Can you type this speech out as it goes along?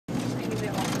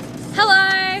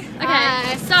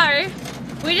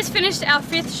We just finished our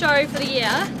 5th show for the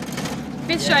year.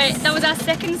 5th show, that was our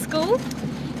 2nd school.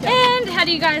 And how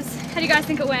do you guys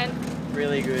think it went?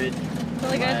 Really good.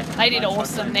 Really good. They did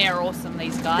awesome. They're awesome,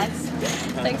 these guys.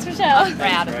 Thanks, Rochelle. I'm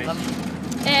proud of them.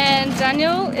 And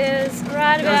Daniel is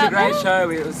right It about was a great there. show.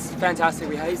 It was fantastic.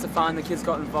 We had heaps of fun. The kids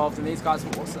got involved, and these guys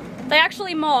were awesome. They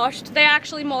actually moshed.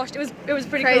 It was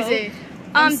pretty Crazy. cool.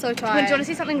 I'm so Do you tired. want to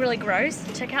see something really gross?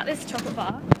 Check out this chocolate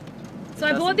bar. So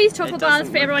I bought these chocolate bars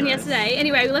for everyone yesterday.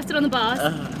 Anyway, we left it on the bus.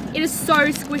 It is so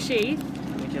squishy.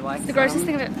 Would you like It's the grossest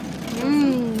thing I've ever.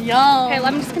 Yum. Okay,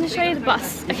 I'm just going to show you the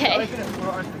bus. Okay.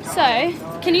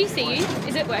 So, can you see?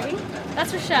 Is it working?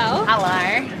 That's Rochelle.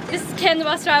 Hello. This is Ken, the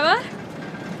bus driver.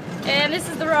 And this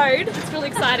is the road. It's really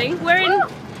exciting.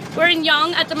 We're in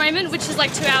Young at the moment, which is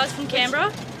like 2 hours from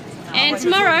Canberra. And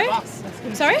tomorrow.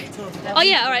 Sorry? Oh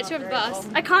yeah, alright, so we have a bus.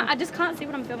 I just can't see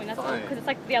what I'm filming, that's all, because it's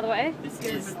like the other way. This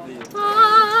is the...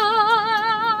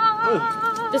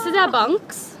 This is our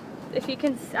bunks. If you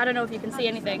can, I don't know if you can see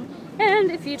anything.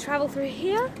 And if you travel through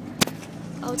here,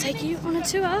 I'll take you on a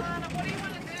tour.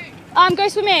 Go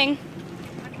swimming.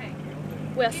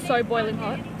 We're so boiling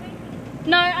hot.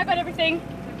 No, I got everything.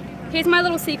 Here's my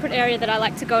little secret area that I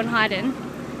like to go and hide in.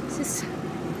 It's just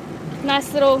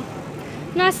nice little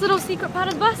secret part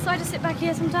of the bus. So I just sit back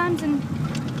here sometimes and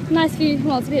nice view.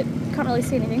 Well, it's a bit, can't really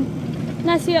see anything.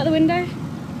 Nice view out the window.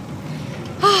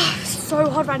 So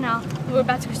hot right now. We're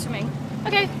about to go swimming.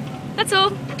 Okay, that's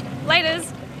all.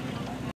 Laters.